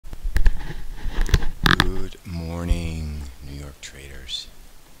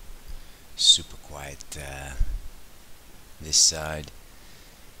this side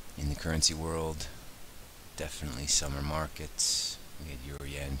in the currency world. Definitely summer markets. We had Euro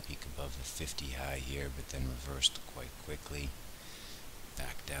Yen peak above the 50 high here, but then reversed quite quickly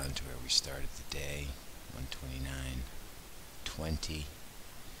back down to where we started the day, 129.20.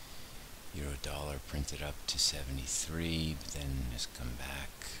 Euro dollar printed up to 73, but then has come back,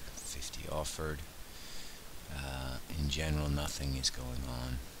 50 offered. In general, nothing is going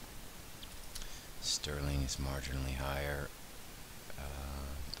on. Sterling is marginally higher,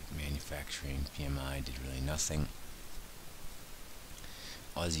 but manufacturing PMI did really nothing.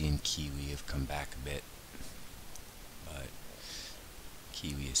 Aussie and Kiwi have come back a bit, but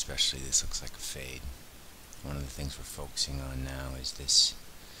Kiwi especially, this looks like a fade. One of the things we're focusing on now is these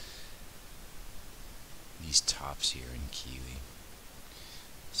tops here in Kiwi,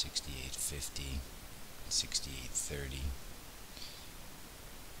 68.50, 68.30,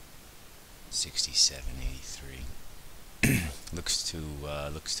 67.83. looks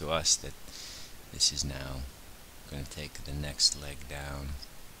to us that this is now going to take the next leg down,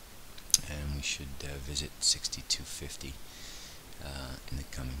 and we should visit 62.50 in the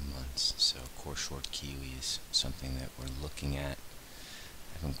coming months. So core short Kiwi is something that we're looking at.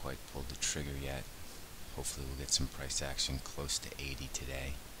 I haven't quite pulled the trigger yet. Hopefully we'll get some price action close to 80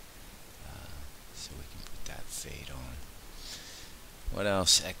 today, so we can put that fade on. What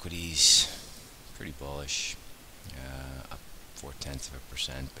else? Equities, pretty bullish, up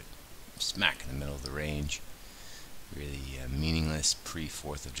 0.4%, but smack in the middle of the range. Really meaningless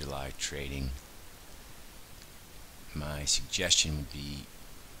pre-4th of July trading. My suggestion would be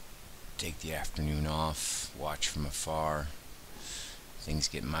take the afternoon off, watch from afar. Things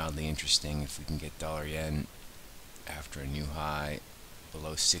get mildly interesting if we can get dollar yen after a new high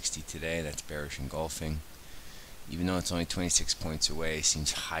below 60 today. That's bearish engulfing. Even though it's only 26 points away,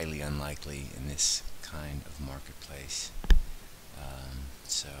 seems highly unlikely in this kind of marketplace.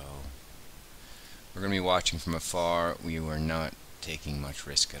 So we're going to be watching from afar. We were not taking much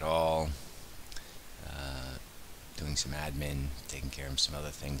risk at all. Doing some admin, taking care of some other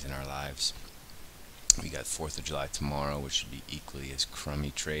things in our lives. We got 4th of July tomorrow, which should be equally as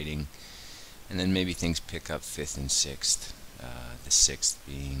crummy trading. And then maybe things pick up 5th and 6th, the 6th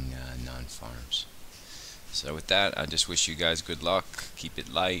being non-farms. So with that, I just wish you guys good luck, keep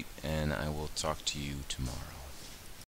it light, and I will talk to you tomorrow.